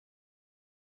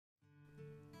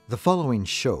The following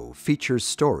show features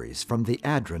stories from the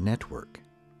ADRA network.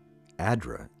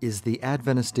 ADRA is the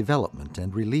Adventist Development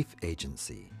and Relief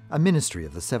Agency, a ministry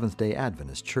of the Seventh-day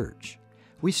Adventist Church.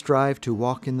 We strive to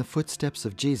walk in the footsteps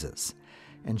of Jesus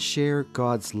and share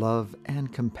God's love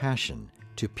and compassion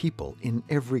to people in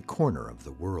every corner of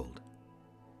the world.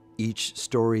 Each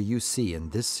story you see in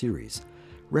this series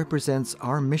represents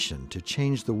our mission to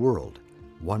change the world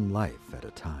one life at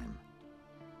a time.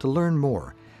 To learn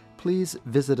more, please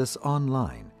visit us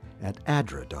online at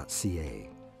adra.ca.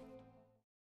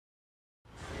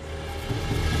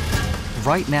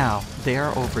 Right now, there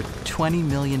are over 20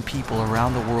 million people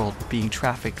around the world being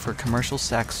trafficked for commercial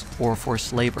sex or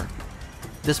forced labor.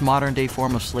 This modern-day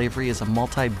form of slavery is a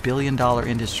multi-billion-dollar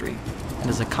industry and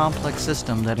is a complex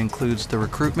system that includes the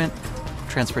recruitment,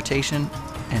 transportation,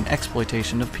 and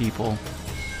exploitation of people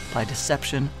by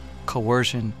deception,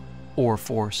 coercion, or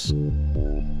force.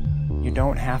 You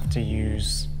don't have to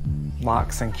use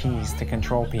locks and keys to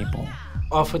control people.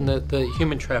 Often the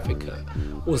human trafficker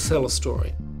will sell a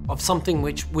story of something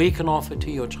which we can offer to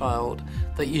your child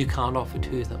that you can't offer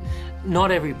to them.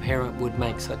 Not every parent would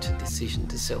make such a decision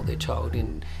to sell their child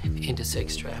into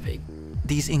sex trafficking.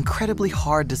 These incredibly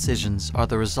hard decisions are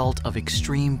the result of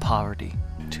extreme poverty.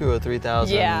 2,000 or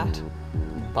 3,000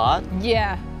 baht?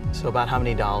 Yeah. So about how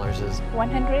many dollars is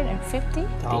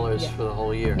 $150 dollars for the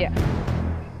whole year? Yeah.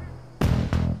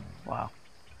 Wow.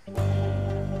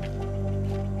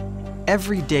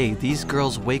 Every day, these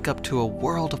girls wake up to a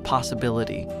world of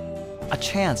possibility, a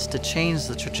chance to change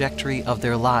the trajectory of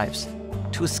their lives,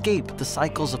 to escape the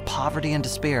cycles of poverty and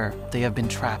despair they have been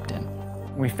trapped in.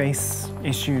 We face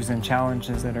issues and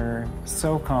challenges that are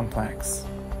so complex.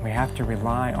 We have to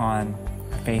rely on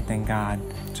faith in God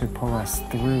to pull us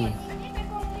through.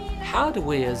 How do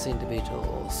we as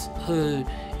individuals who,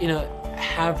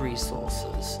 have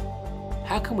resources,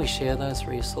 how can we share those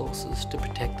resources to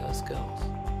protect those girls?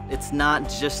 It's not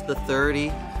just the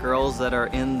 30 girls that are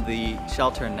in the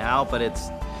shelter now, but it's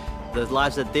the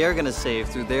lives that they're going to save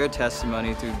through their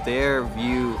testimony, through their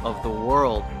view of the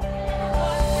world.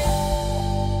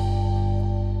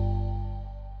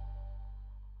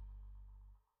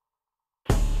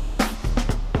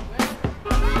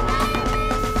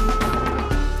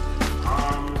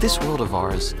 This world of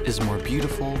ours is more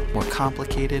beautiful, more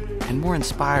complicated, and more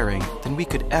inspiring than we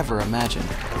could ever imagine.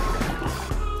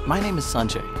 My name is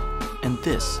Sanjay, and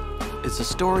this is the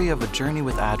story of a journey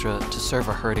with ADRA to serve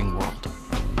a hurting world.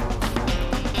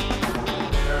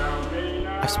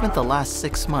 I've spent the last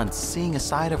 6 months seeing a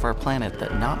side of our planet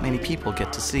that not many people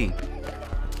get to see,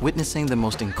 witnessing the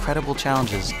most incredible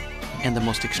challenges and the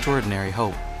most extraordinary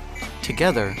hope.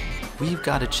 Together, we've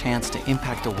got a chance to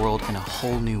impact the world in a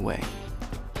whole new way.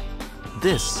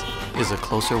 This is A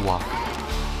Closer Walk.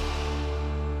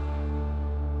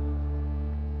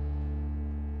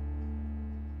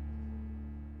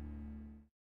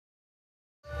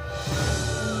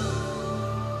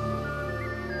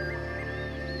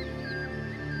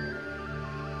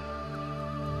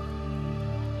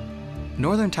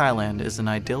 Northern Thailand is an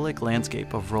idyllic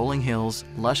landscape of rolling hills,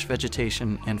 lush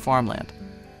vegetation, and farmland.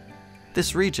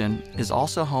 This region is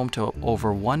also home to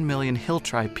over 1 million hill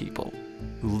tribe people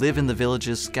who live in the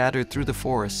villages scattered through the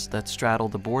forests that straddle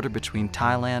the border between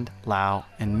Thailand, Laos,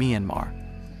 and Myanmar.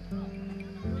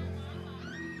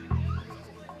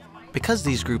 Because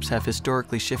these groups have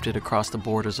historically shifted across the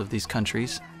borders of these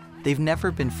countries, they've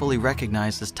never been fully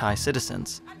recognized as Thai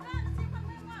citizens.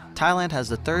 Thailand has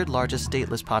the third largest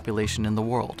stateless population in the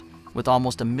world, with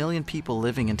almost 1 million people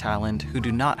living in Thailand who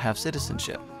do not have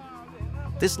citizenship.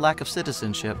 This lack of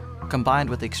citizenship, combined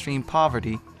with extreme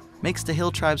poverty, makes the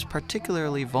hill tribes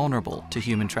particularly vulnerable to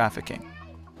human trafficking.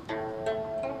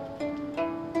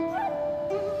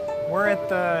 We're at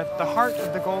the heart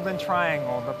of the Golden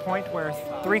Triangle, the point where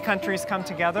 3 countries come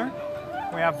together.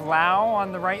 We have Laos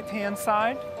on the right-hand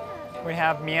side, we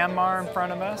have Myanmar in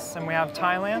front of us, and we have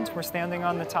Thailand. We're standing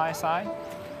on the Thai side.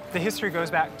 The history goes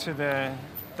back to the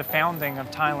founding of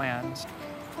Thailand.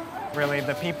 Really,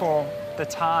 the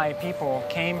Thai people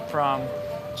came from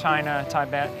China,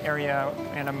 Tibet area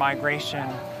in a migration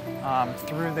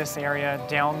through this area,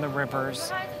 down the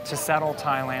rivers to settle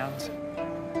Thailand.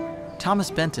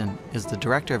 Thomas Benton is the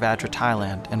director of ADRA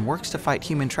Thailand and works to fight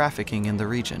human trafficking in the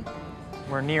region.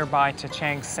 We're nearby to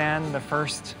Chiang Saen, the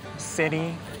first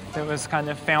city that was kind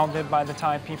of founded by the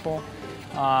Thai people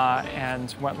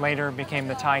and what later became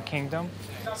the Thai kingdom.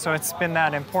 So it's been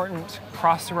that important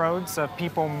crossroads of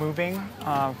people moving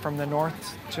from the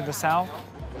north to the south.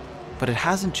 But it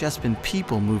hasn't just been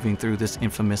people moving through this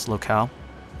infamous locale.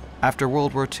 After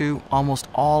World War II, almost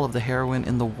all of the heroin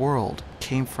in the world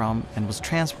came from and was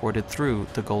transported through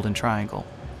the Golden Triangle.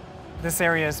 This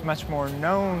area is much more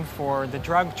known for the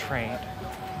drug trade.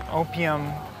 Opium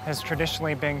has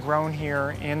traditionally been grown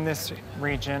here in this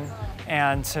region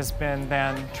and has been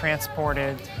then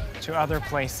transported to other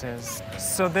places.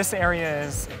 So this area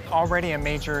is already a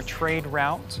major trade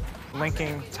route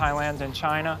linking Thailand and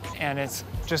China, and it's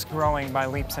just growing by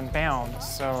leaps and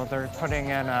bounds. So they're putting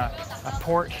in a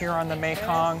port here on the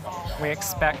Mekong. We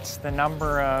expect the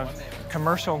number of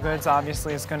commercial goods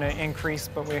obviously is going to increase,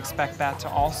 but we expect that to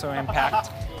also impact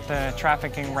the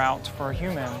trafficking route for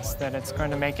humans, that it's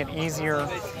going to make it easier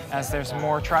as there's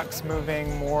more trucks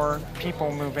moving, more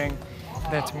people moving,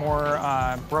 that more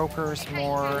brokers,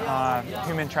 more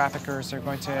human traffickers are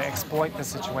going to exploit the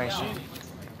situation.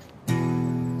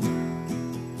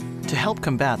 To help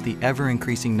combat the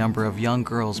ever-increasing number of young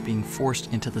girls being forced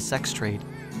into the sex trade,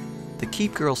 the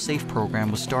Keep Girls Safe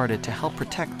program was started to help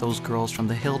protect those girls from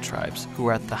the hill tribes who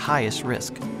are at the highest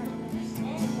risk.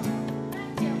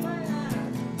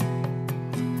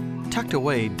 Tucked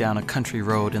away down a country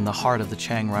road in the heart of the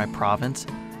Chiang Rai province,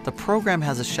 the program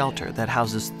has a shelter that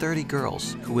houses 30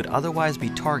 girls who would otherwise be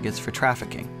targets for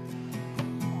trafficking.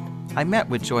 I met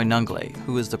with Joy Nungle,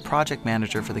 who is the project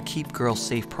manager for the Keep Girls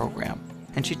Safe program,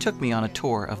 and she took me on a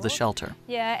tour of the shelter.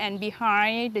 Yeah, and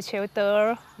behind the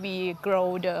shelter, we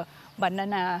grow the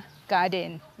banana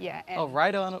garden. Yeah. Oh,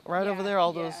 right over there,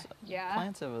 all those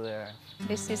plants over there.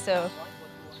 This is a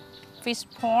fish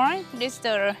pond.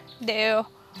 They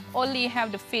only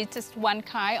have the fish, just one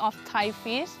kind of Thai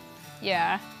fish.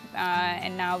 Yeah,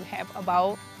 and now we have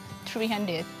about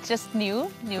 300, just new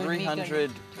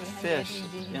 300 fish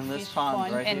in this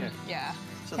pond right here. Yeah.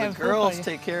 So the girls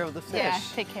take care of the fish. Yeah,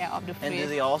 take care of the fish. And do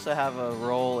they also have a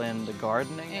role in the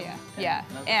gardening? Yeah,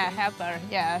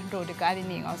 do the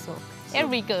gardening also. So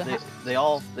every girl. They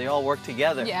all work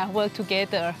together. Yeah, work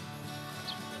together.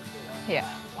 Yeah.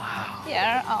 Wow.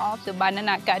 Yeah, of the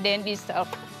banana garden is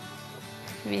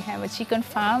we have a chicken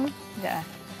farm. Yeah.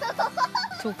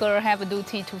 Two girls have a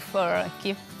duty to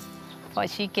give for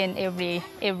chicken every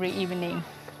evening.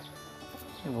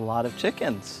 You have a lot of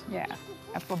chickens. Yeah,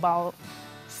 I have about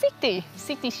 60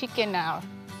 chicken now.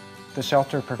 The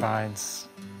shelter provides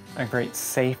a great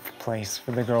safe place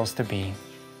for the girls to be.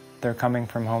 They're coming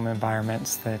from home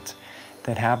environments that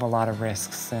have a lot of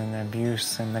risks and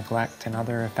abuse and neglect and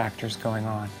other factors going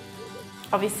on.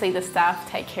 Obviously the staff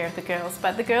take care of the girls,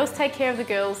 but the girls take care of the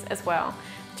girls as well,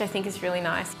 which I think is really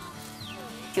nice.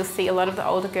 You'll see a lot of the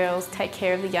older girls take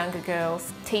care of the younger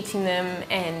girls, teaching them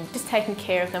and just taking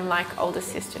care of them like older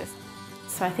sisters.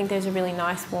 So I think there's a really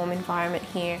nice, warm environment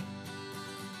here.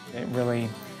 It really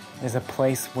is a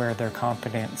place where their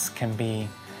confidence can be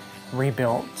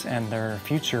rebuilt and their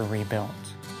future rebuilt.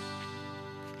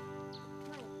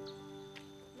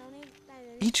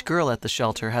 Each girl at the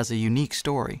shelter has a unique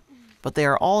story, but they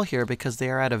are all here because they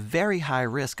are at a very high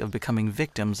risk of becoming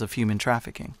victims of human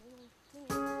trafficking.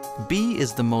 B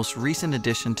is the most recent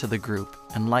addition to the group,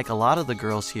 and like a lot of the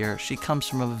girls here, she comes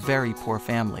from a very poor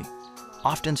family,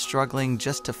 often struggling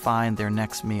just to find their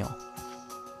next meal.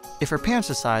 If her parents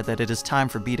decide that it is time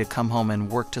for B to come home and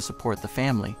work to support the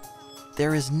family,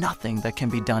 there is nothing that can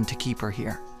be done to keep her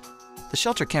here. The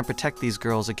shelter can't protect these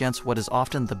girls against what is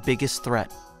often the biggest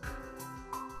threat: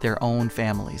 their own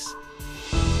families.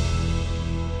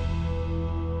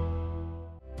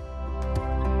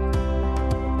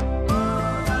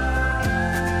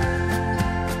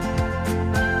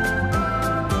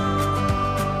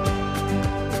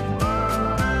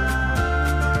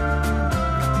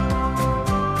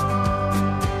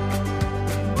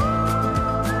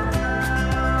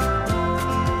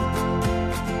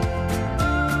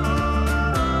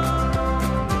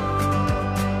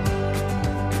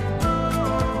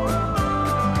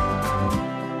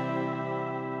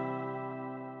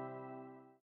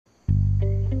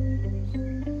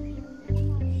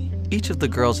 Each of the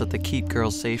girls at the Keep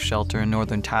Girls Safe shelter in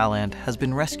northern Thailand has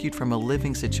been rescued from a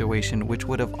living situation which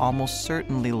would have almost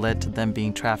certainly led to them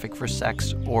being trafficked for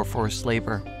sex or forced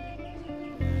labor.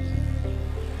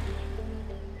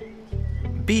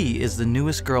 B is the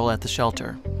newest girl at the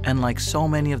shelter, and like so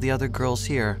many of the other girls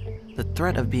here, the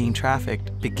threat of being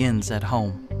trafficked begins at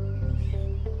home.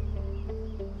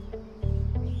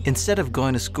 Instead of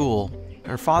going to school,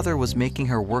 her father was making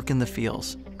her work in the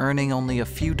fields, earning only a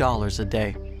few dollars a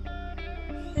day.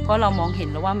 เพราะเรามองเห็น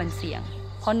แล้วว่ามันเสี่ยง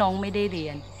เพราะน้องไม่ได้เรี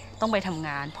ยนต้องไปทำง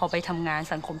านพอไปทำงาน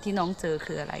สังคมที่น้องเจอ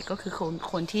คืออะไรก็คือ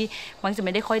คนที่มักจะไ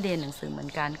ม่ได้ค่อยเรียนหนังสือเหมือ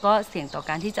นกันก็เสี่ยงต่อ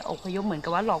การที่จะอพยพเหมือนกั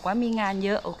บว่าหลอกว่ามีงานเย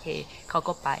อะโอเคเขา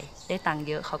ก็ไปได้ตังค์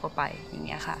เยอะเขาก็ไปอย่างเ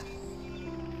งี้ยค่ะ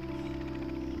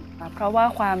เพราะว่า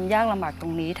ความยากลำบากตร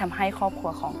งนี้ทำให้ครอบครั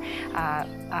วของ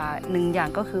หนึ่งอย่าง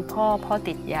ก็คือพ่อ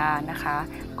ติดยานะคะ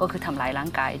ก็คือทำลายร่า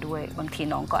งกายด้วยบางที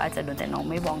น้องก็อาจจะโดนแต่น้อง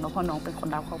ไม่บอกเพราะน้องเป็นคน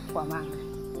รักครอบครัวมาก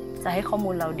จะให้ข้อมู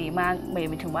ลเราดีมากหม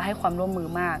ายถึงว่าให้ความร่วมมือ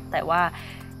มากแต่ว่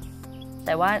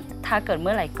าถ้าเกิดเ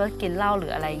มื่อไหร่ก็กินเหล้าหรื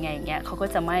ออะไรไงอย่างเงี้ยเขาก็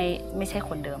จะไม่ใช่ค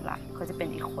นเดิมละเขาจะเป็น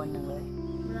อีกคนหนึ่งเลย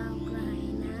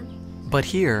But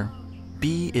here, B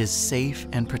is safe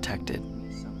and protected.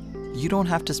 You don't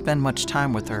have to spend much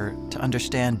time with her to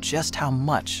understand just how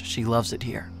much she loves it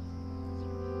here.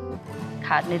 ข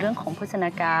าดในเรื่องของโภชน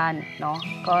าการเนาะ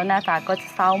ก็หน้าตาก็จะ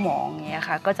เศร้าหมองอย่างเงี้ย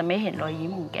ค่ะก็จะไม่เห็นรอยยิ้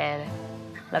มของแกเลย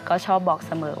แล้วก็ชอบบอกเ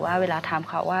สมอว่าเวลาถาม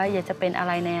เขาว่าอยากจะเป็นอะไ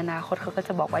รในอนาคตเขาก็จ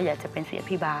ะบอกว่าอยากจะเป็นศิล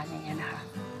ปิบาลอย่างเงี้ยนะคะ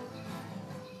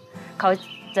เขา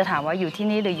จะถามว่าอยู่ที่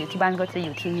นี่หรืออยู่ที่บ้านก็จะอ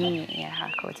ยู่ที่นี่อย่างเงี้ยค่ะ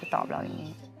เขาจะตอบเราอย่าง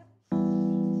นี้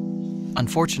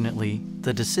Unfortunately,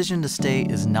 the decision to stay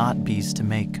is not B's to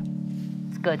make.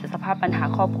 เกิดจากสภาพปัญหา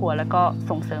ครอบครัวแล้วก็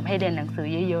ส่งเสริมให้เรียนหนังสือ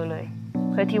เยอะๆเลย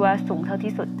เพื่อที่ว่าสูงเท่า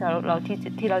ที่สุดเรา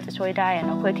ที่เราจะช่วยได้เ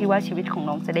นาะเพื่อที่ว่าชีวิตของ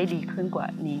น้องจะได้ดีขึ้นกว่า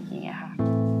นี้อย่างเงี้ยค่ะ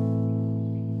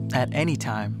At any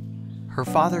time, her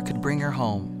father could bring her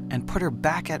home and put her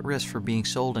back at risk for being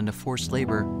sold into forced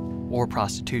labor or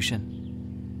prostitution.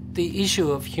 The issue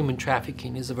of human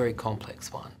trafficking is a very complex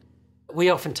one. We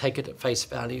often take it at face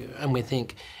value and we think,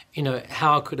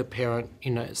 how could a parent,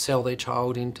 sell their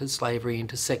child into slavery,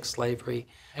 into sex slavery?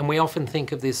 And we often think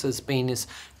of this as being this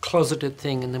closeted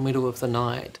thing in the middle of the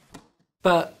night.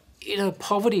 But,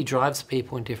 poverty drives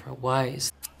people in different ways.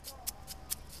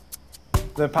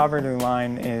 The poverty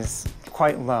line is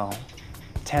quite low.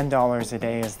 $10 a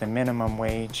day is the minimum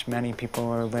wage. Many people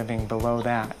are living below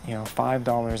that,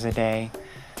 $5 a day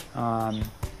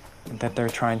that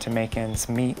they're trying to make ends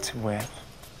meet with.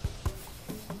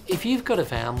 If you've got a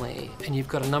family and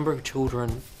you've got a number of children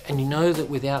and you know that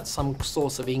without some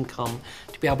source of income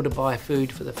to be able to buy food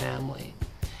for the family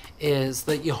is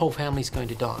that your whole family's going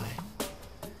to die.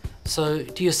 So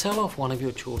do you sell off one of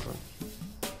your children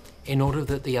in order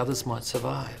that the others might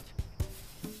survive?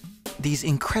 These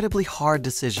incredibly hard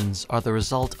decisions are the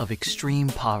result of extreme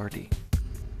poverty.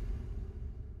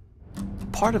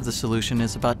 Part of the solution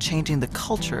is about changing the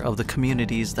culture of the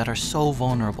communities that are so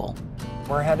vulnerable.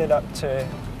 We're headed up to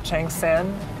Changsan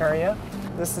area.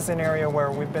 This is an area where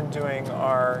we've been doing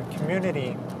our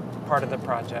community part of the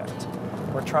project.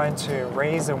 We're trying to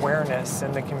raise awareness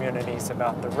in the communities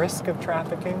about the risk of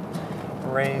trafficking,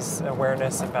 raise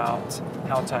awareness about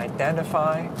how to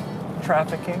identify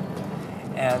trafficking,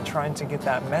 and trying to get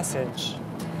that message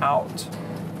out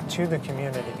to the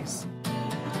communities.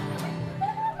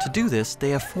 To do this,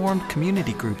 they have formed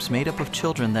community groups made up of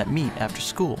children that meet after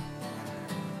school.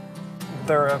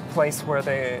 They're a place where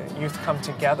the youth come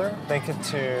together. They get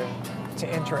to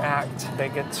interact. They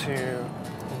get to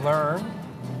learn.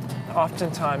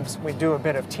 Oftentimes, we do a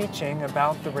bit of teaching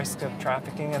about the risk of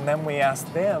trafficking, and then we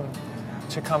ask them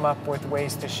to come up with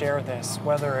ways to share this,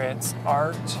 whether it's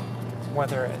art,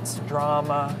 whether it's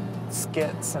drama,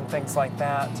 skits, and things like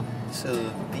that.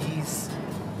 So these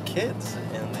kids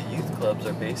in the youth clubs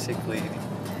are basically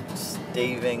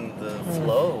staving the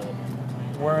flow.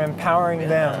 We're empowering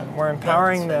them. We're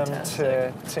empowering them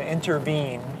to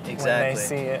intervene Exactly. when they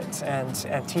see it,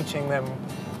 and teaching them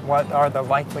what are the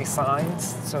likely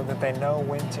signs so that they know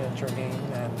when to intervene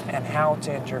and how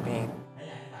to intervene.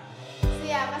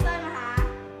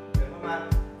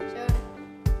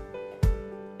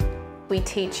 We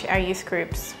teach our youth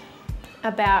groups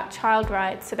about child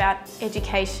rights, about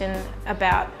education,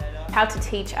 about how to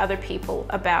teach other people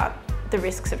about the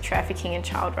risks of trafficking and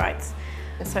child rights.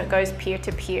 And so it goes peer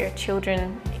to peer.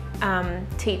 Children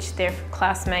teach their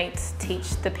classmates,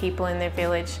 teach the people in their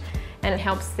village, and it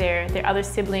helps their other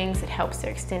siblings, it helps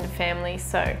their extended family,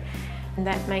 so and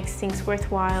that makes things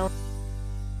worthwhile.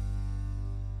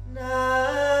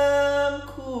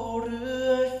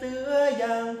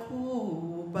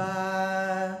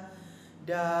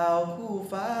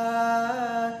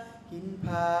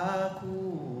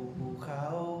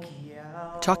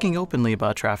 Talking openly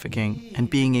about trafficking and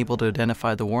being able to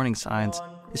identify the warning signs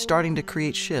is starting to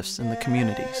create shifts in the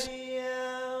communities.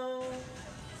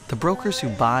 The brokers who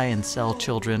buy and sell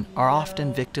children are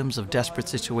often victims of desperate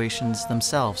situations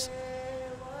themselves.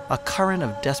 A current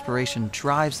of desperation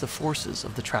drives the forces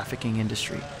of the trafficking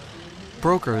industry.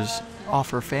 Brokers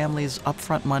offer families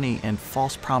upfront money and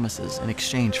false promises in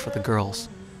exchange for the girls.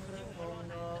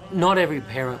 Not every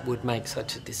parent would make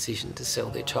such a decision to sell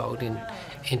their child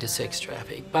into sex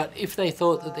traffic, but if they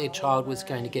thought that their child was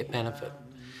going to get benefit.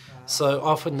 So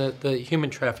often the human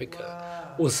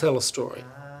trafficker will sell a story,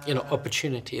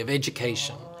 opportunity, of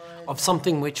education, of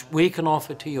something which we can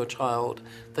offer to your child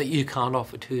that you can't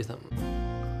offer to them.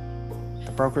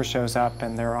 The broker shows up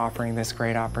and they're offering this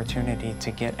great opportunity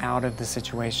to get out of the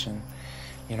situation.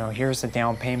 You know, here's a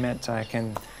down payment, I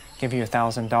can give you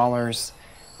 $1,000,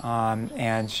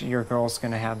 and your girl's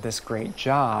gonna have this great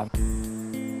job.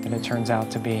 And it turns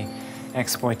out to be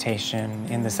exploitation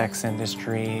in the sex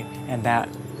industry, and that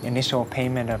initial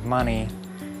payment of money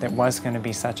that was gonna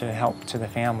be such a help to the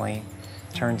family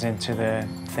turns into the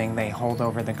thing they hold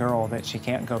over the girl that she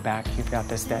can't go back. You've got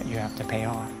this debt you have to pay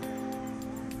off.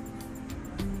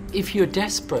 If you're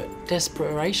desperate,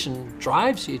 desperation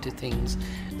drives you to things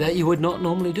that you would not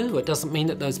normally do. It doesn't mean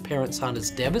that those parents aren't as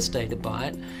devastated by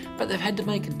it, but they've had to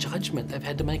make a judgment, they've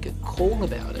had to make a call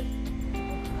about it.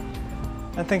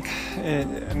 I think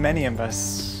many of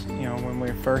us, you know, when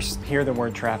we first hear the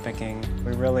word trafficking,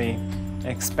 we really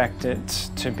expect it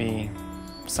to be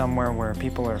somewhere where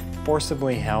people are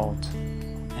forcibly held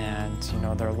and, you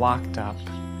know, they're locked up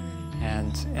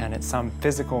and it's some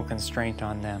physical constraint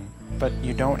on them. But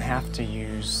you don't have to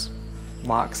use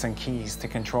locks and keys to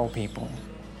control people.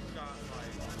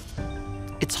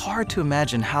 It's hard to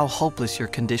imagine how hopeless your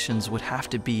conditions would have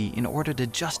to be in order to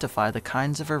justify the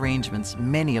kinds of arrangements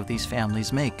many of these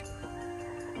families make.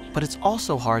 But it's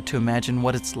also hard to imagine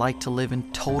what it's like to live in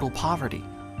total poverty,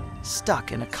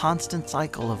 stuck in a constant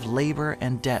cycle of labor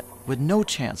and debt with no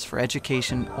chance for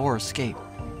education or escape.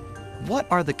 What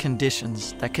are the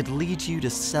conditions that could lead you to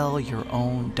sell your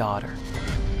own daughter?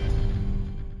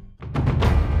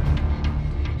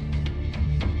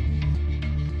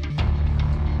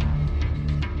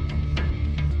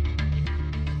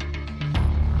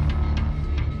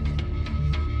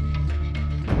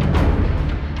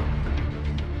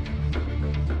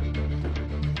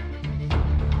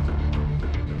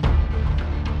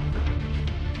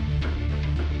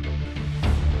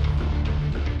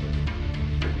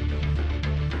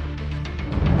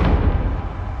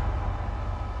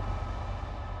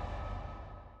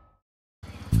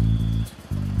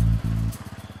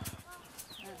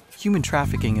 Human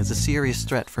trafficking is a serious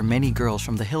threat for many girls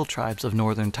from the hill tribes of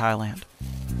northern Thailand.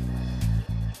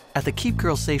 At the Keep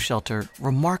Girls Safe shelter,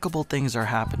 remarkable things are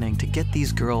happening to get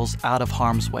these girls out of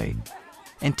harm's way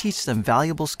and teach them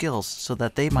valuable skills so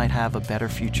that they might have a better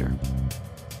future.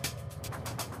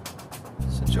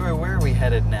 So Joy, where are we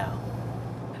headed now?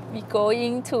 We're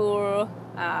going to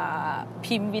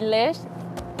Pim village.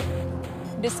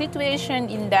 The situation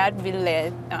in that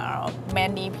village,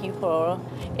 many people,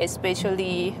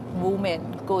 especially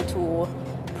women, go to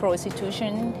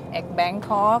prostitution at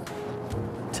Bangkok.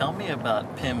 Tell me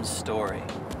about Pim's story.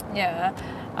 Yeah,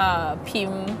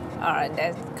 Pim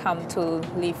that come to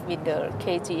live with the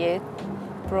KGS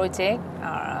project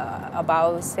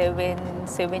about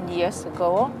seven years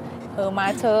ago. Her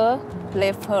mother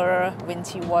left her when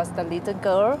she was a little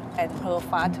girl, and her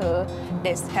father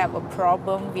does have a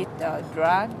problem with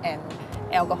drug and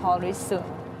alcoholism.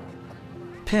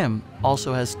 Pim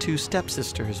also has two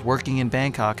stepsisters working in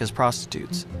Bangkok as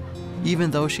prostitutes. Even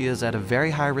though she is at a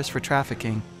very high risk for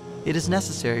trafficking, it is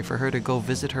necessary for her to go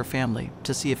visit her family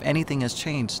to see if anything has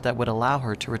changed that would allow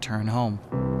her to return home.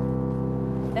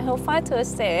 And her father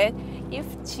said, if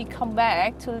she come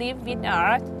back to live with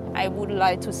us, I would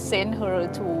like to send her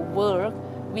to work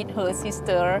with her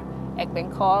sister at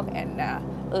Bangkok and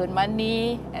earn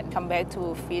money and come back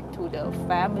to feed to the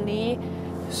family.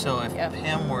 So if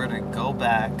Pim were to go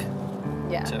back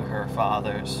to her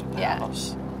father's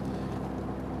house,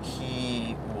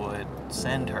 he would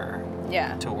send her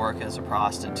to work as a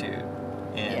prostitute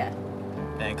in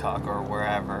Bangkok or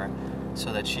wherever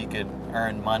so that she could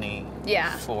earn money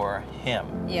for him.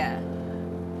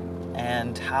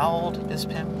 And how old is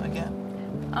Pim again?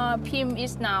 Pim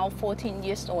is now 14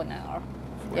 years old now.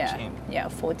 14? Yeah,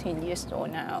 14 years old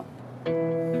now.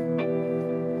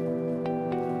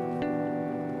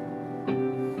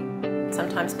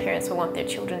 Sometimes parents will want their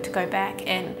children to go back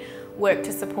and work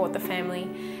to support the family.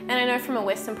 And I know from a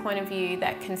Western point of view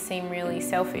that can seem really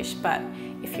selfish, but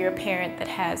if you're a parent that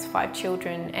has 5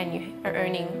 children and you are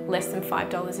earning less than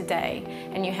 $5 a day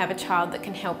and you have a child that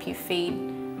can help you feed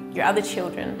your other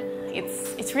children,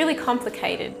 it's really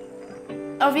complicated.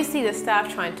 Obviously the staff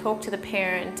try and talk to the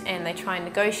parent and they try and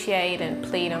negotiate and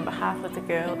plead on behalf of the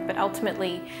girl, but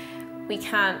ultimately we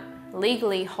can't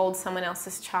legally hold someone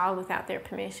else's child without their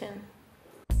permission.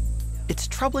 It's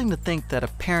troubling to think that a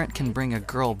parent can bring a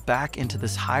girl back into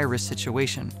this high-risk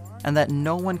situation and that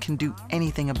no one can do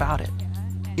anything about it.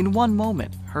 In one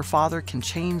moment, her father can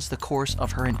change the course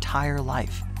of her entire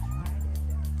life.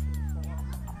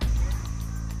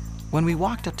 When we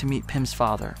walked up to meet Pim's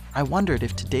father, I wondered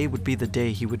if today would be the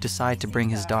day he would decide to bring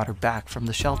his daughter back from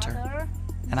the shelter.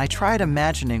 And I tried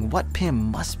imagining what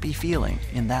Pim must be feeling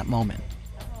in that moment.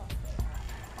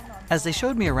 As they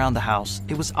showed me around the house,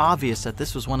 it was obvious that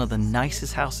this was one of the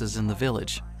nicest houses in the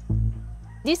village.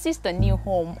 This is the new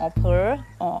home of her,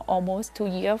 almost 2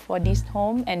 years for this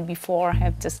home, and before I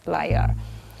have just like a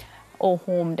old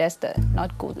home that's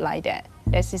not good like that.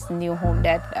 This is the new home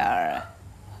that her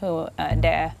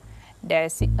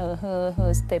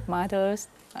stepmother's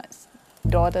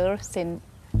daughter send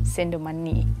the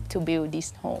money to build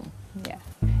this home. Yeah,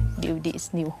 build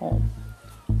this new home.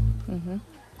 Mm-hmm.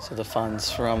 So the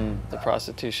funds from the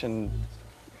prostitution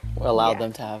allowed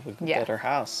them to have a better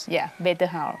house. Yeah, better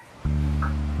house.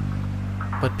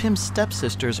 But Pim's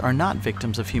stepsisters are not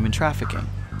victims of human trafficking.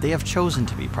 They have chosen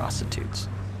to be prostitutes,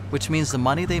 which means the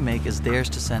money they make is theirs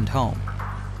to send home.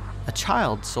 A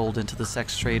child sold into the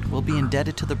sex trade will be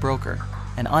indebted to the broker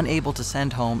and unable to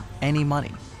send home any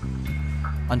money.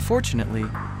 Unfortunately,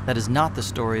 that is not the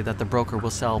story that the broker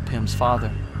will sell Pim's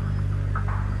father.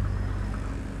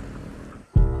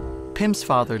 Pim's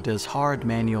father does hard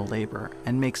manual labor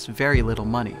and makes very little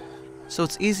money, so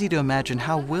it's easy to imagine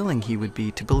how willing he would be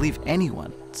to believe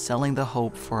anyone selling the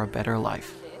hope for a better life.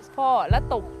 พ่อแล้ว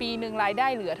ตกปีหนึ่งรายได้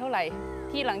เหลือเท่าไหร่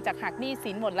ที่หลังจากหักหนี้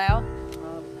สินหมดแล้ว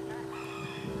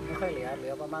ไม่ค่อยเหลื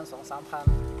อประมาณ 2-3 พัน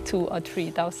 2 or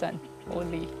 3,000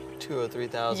 only. 2 or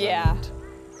 3,000 Yeah.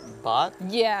 baht?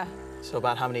 Yeah. So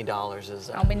about how many dollars is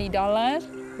that? How many dollars?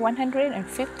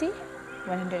 150?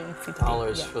 150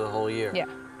 dollars for the whole year? Yeah.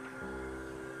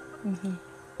 Mm-hmm.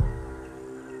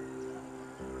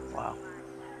 Wow.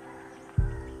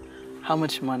 How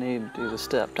much money do the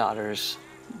stepdaughters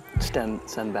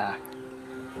send back?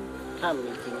 ถ้า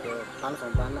มีจริงก็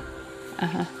1,000-2,000 นะ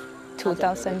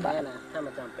 2,000 baht. ถ้ามั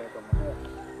นจำเป็นก็มาให้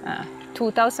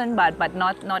 2,000 baht, but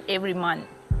not every month,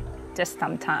 just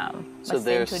sometime. So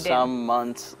there's some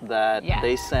months that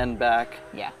they send back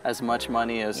as much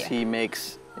money as he makes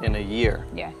in a year.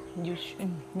 Yeah, you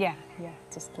should. Yeah,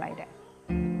 just like that.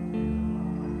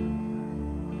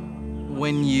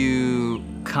 When you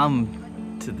come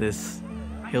to this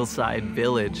hillside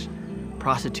village,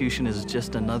 prostitution is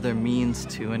just another means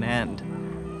to an end,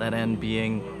 that end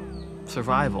being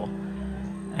survival.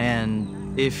 And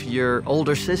if your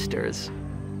older sisters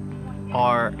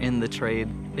are in the trade,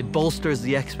 it bolsters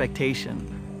the expectation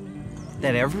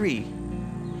that every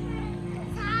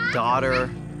daughter,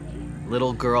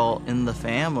 little girl in the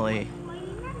family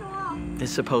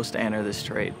is supposed to enter this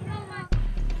trade.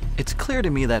 It's clear to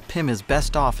me that Pim is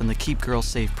best off in the Keep Girls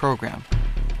Safe program.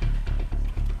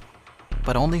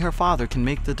 But only her father can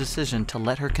make the decision to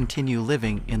let her continue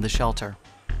living in the shelter.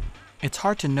 It's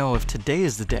hard to know if today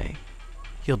is the day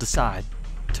he'll decide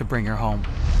to bring her home.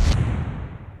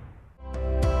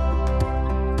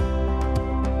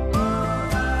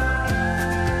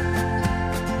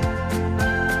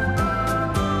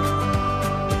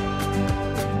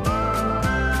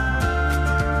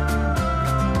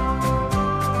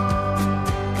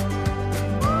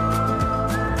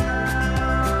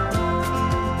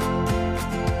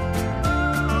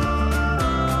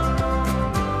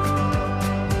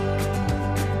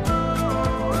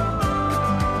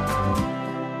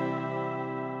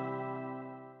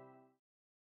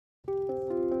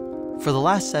 For the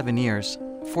last 7 years,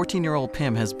 14-year-old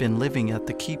Pim has been living at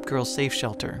the Keep Girls Safe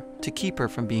shelter to keep her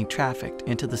from being trafficked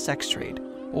into the sex trade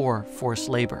or forced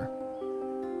labor.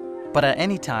 But at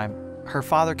any time, her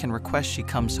father can request she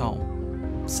comes home.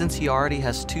 Since he already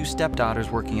has 2 stepdaughters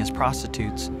working as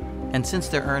prostitutes, and since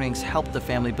their earnings helped the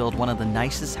family build one of the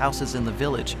nicest houses in the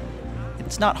village,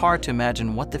 it's not hard to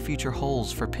imagine what the future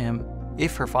holds for Pim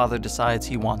if her father decides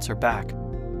he wants her back.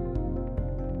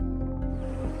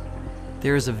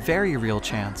 There is a very real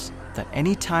chance that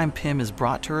any time Pim is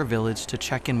brought to her village to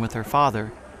check in with her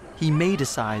father, he may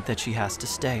decide that she has to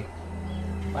stay.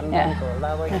 Yeah.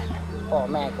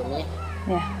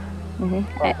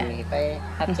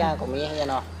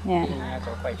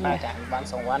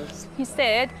 He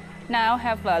said, now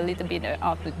have a little bit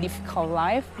of a difficult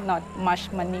life, not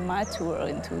much money to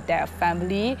earn to their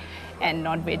family, and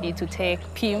not ready to take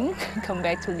Pim, come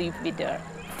back to live with their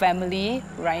family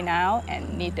right now,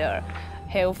 and need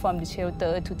help from the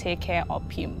shelter to take care of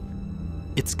him.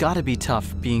 It's gotta be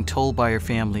tough being told by your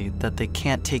family that they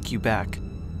can't take you back,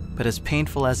 but as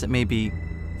painful as it may be,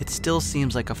 it still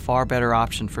seems like a far better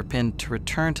option for Pim to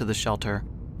return to the shelter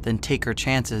than take her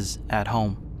chances at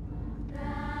home.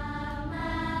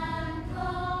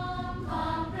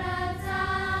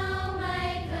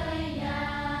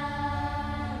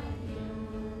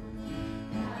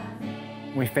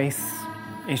 We face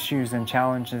issues and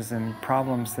challenges and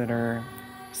problems that are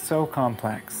so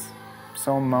complex,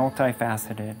 so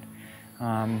multifaceted,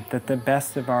 that the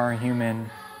best of our human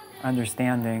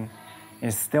understanding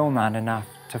is still not enough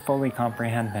to fully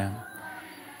comprehend them.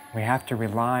 We have to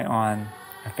rely on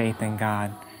a faith in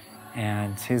God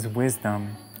and His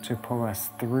wisdom to pull us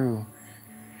through.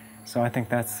 So I think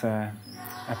that's a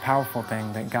powerful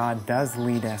thing, that God does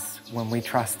lead us when we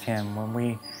trust Him, when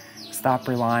we stop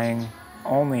relying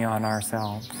only on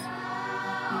ourselves.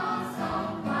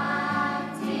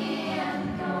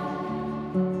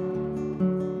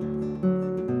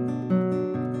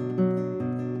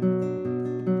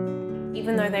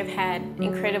 Even though they've had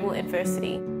incredible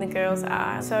adversity, the girls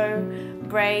are so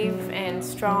brave and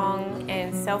strong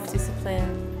and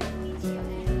self-disciplined.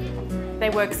 They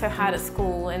work so hard at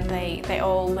school, and they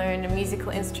all learn a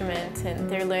musical instrument, and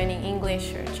they're learning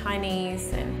English or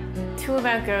Chinese. And 2 of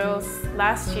our girls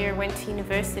last year went to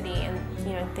university, and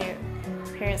their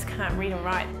parents can't read and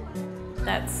write.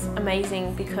 That's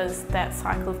amazing, because that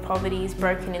cycle of poverty is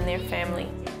broken in their family,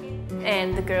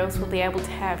 and the girls will be able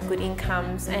to have good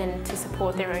incomes and to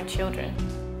support their own children.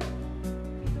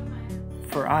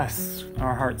 For us,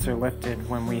 our hearts are lifted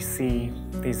when we see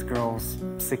these girls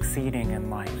succeeding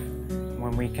in life,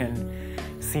 when we can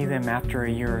see them after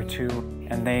a year or 2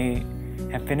 and they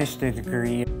have finished a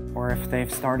degree, or if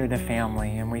they've started a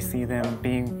family and we see them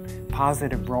being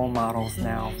positive role models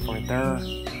now for their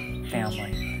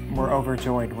family. We're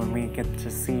overjoyed when we get to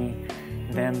see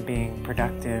them being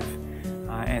productive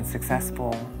and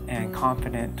successful and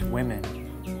confident women.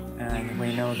 And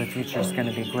we know the future is going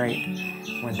to be great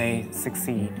when they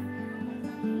succeed.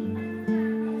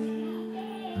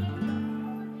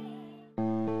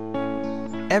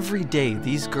 Every day,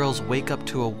 these girls wake up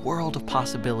to a world of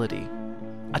possibility,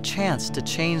 a chance to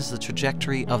change the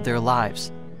trajectory of their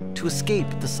lives, to escape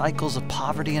the cycles of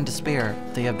poverty and despair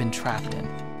they have been trapped in.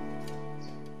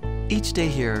 Each day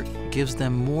here gives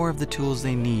them more of the tools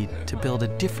they need to build a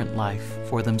different life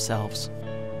for themselves.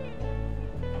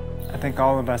 I think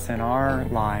all of us in our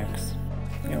lives,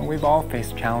 we've all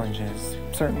faced challenges,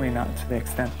 certainly not to the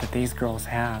extent that these girls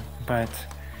have, but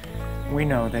we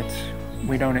know that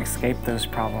we don't escape those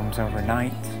problems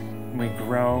overnight. We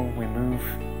grow, we move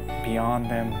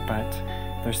beyond them, but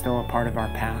they're still a part of our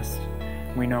past.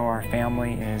 We know our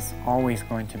family is always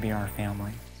going to be our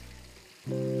family.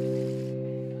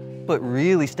 What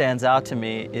really stands out to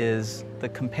me is the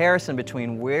comparison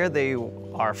between where they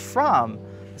are from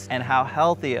and how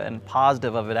healthy and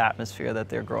positive of an atmosphere that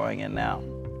they're growing in now.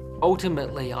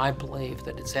 Ultimately, I believe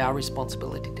that it's our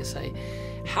responsibility to say,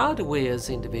 how do we as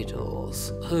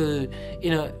individuals who,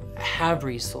 have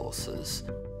resources,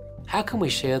 how can we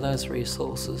share those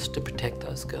resources to protect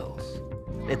those girls?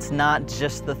 It's not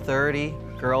just the 30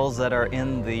 girls that are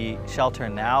in the shelter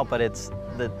now, but it's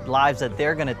the lives that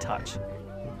they're going to touch,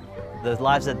 the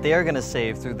lives that they're going to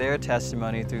save through their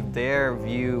testimony, through their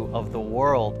view of the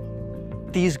world.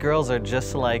 These girls are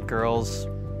just like girls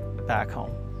back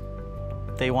home.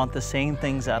 They want the same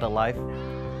things out of life.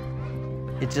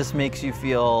 It just makes you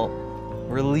feel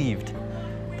relieved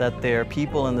that there are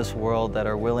people in this world that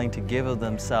are willing to give of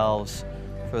themselves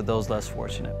for those less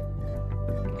fortunate.